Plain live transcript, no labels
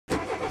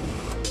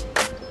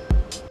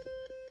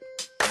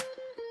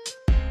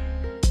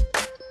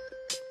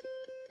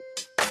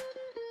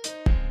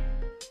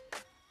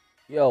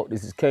Yo,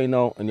 this is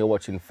Kano, and you're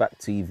watching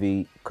Fact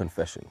TV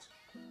Confessions.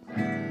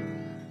 I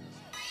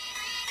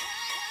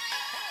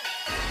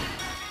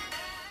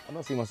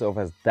don't see myself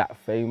as that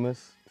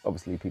famous.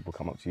 Obviously, people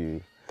come up to you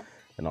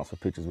and ask for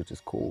pictures, which is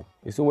cool.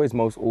 It's always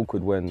most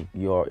awkward when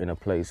you're in a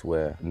place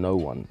where no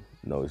one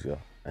knows you,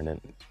 and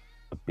then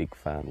a big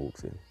fan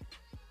walks in,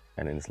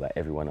 and then it's like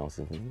everyone else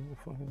is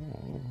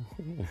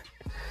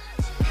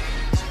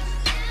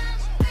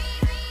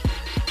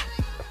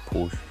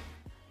Porsche,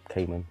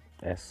 Cayman,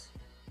 S,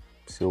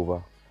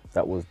 silver.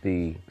 That was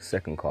the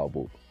second car I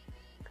bought.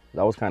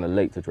 I was kind of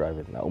late to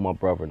driving. Like, all my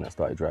brother and that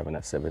started driving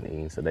at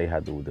 17, so they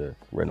had all the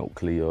Renault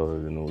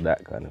Clios and all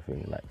that kind of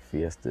thing, like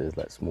Fiestas,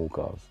 like small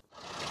cars.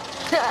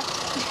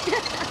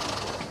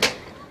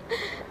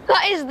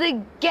 That is the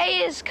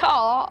gayest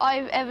car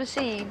I've ever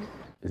seen.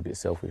 It's a bit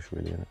selfish,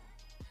 really, isn't it?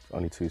 It's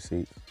only 2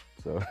 seats,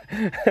 so.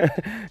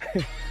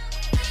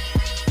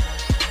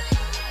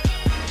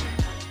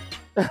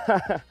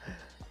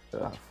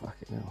 Oh,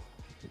 fucking hell.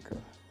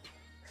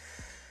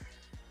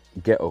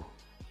 Ghetto.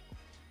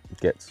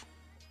 Gets.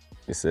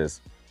 It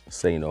says,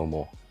 say no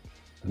more.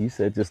 You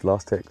said just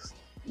last text.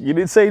 You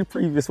didn't say the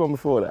previous one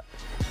before that.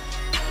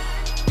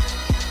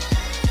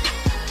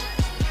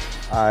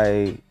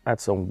 I had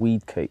some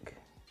weed cake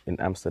in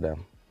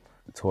Amsterdam,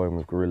 touring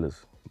with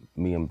gorillas.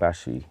 Me and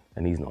Bashi,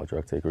 and he's not a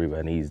drug taker either,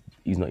 and he's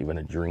not even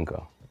a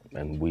drinker.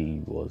 And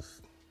we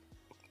was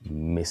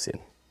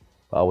missing.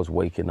 I was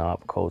waking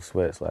up, cold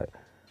sweats, like,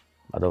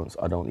 I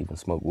don't even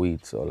smoke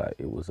weed, so like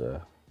it was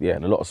yeah,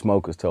 and a lot of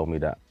smokers tell me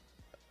that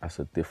that's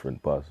a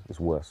different buzz, it's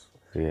worse.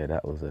 So yeah,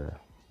 that was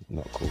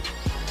not cool.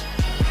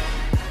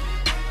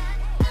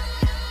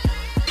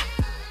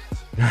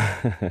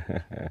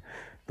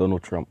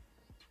 Donald Trump.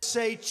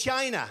 Say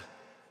China.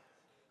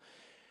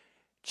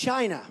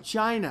 China.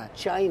 China.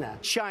 China.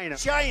 China.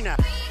 China.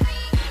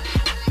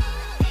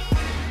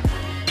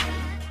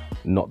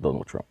 Not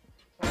Donald Trump.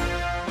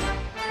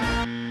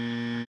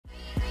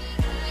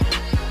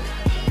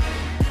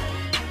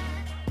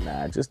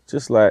 Nah,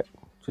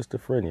 just a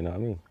friend, you know what I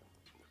mean?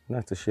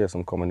 Nice to share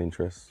some common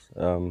interests.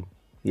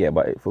 Yeah,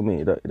 but for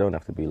me, it don't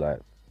have to be like,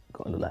 you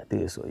gotta look like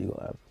this, or you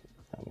gotta have,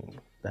 I mean,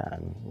 that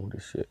and all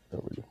this shit.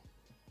 Don't really.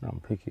 No, I'm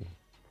picky.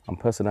 I'm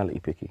personality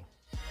picky.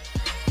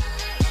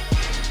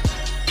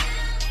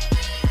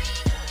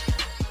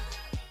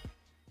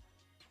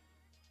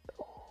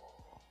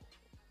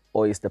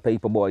 Or it's the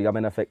paper boy, I'm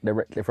in effect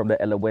directly from the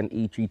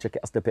LONE3. Check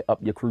it, I step it up.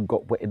 Your crew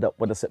got wetted up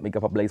when I set me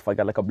up a blaze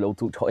fire like a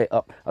blowtorch, hot it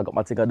up. I got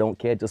my thing, I don't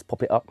care, just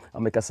pop it up. I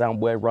make a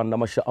sound boy run,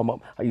 I'ma shut 'em up.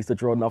 I used to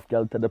draw enough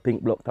girl to the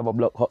pink block, have a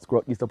block, hot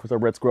scrot. Used to put a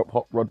red scrot,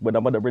 hot rod when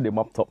I'm on the rhythm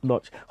up top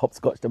notch.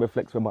 Hopscotch to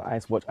reflex when my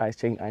eyes watch, ice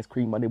chain, ice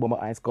cream, money when my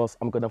eyes cost.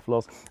 I'm gonna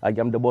floss, I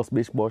am the boss,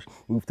 bish bosh.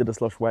 Move to the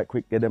slush right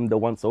quick, get them the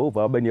once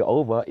over. When you're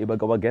over, if I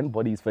go again,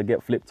 bodies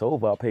forget flipped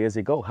over. Pay as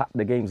you go, hack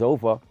the game's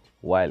over.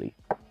 Wiley.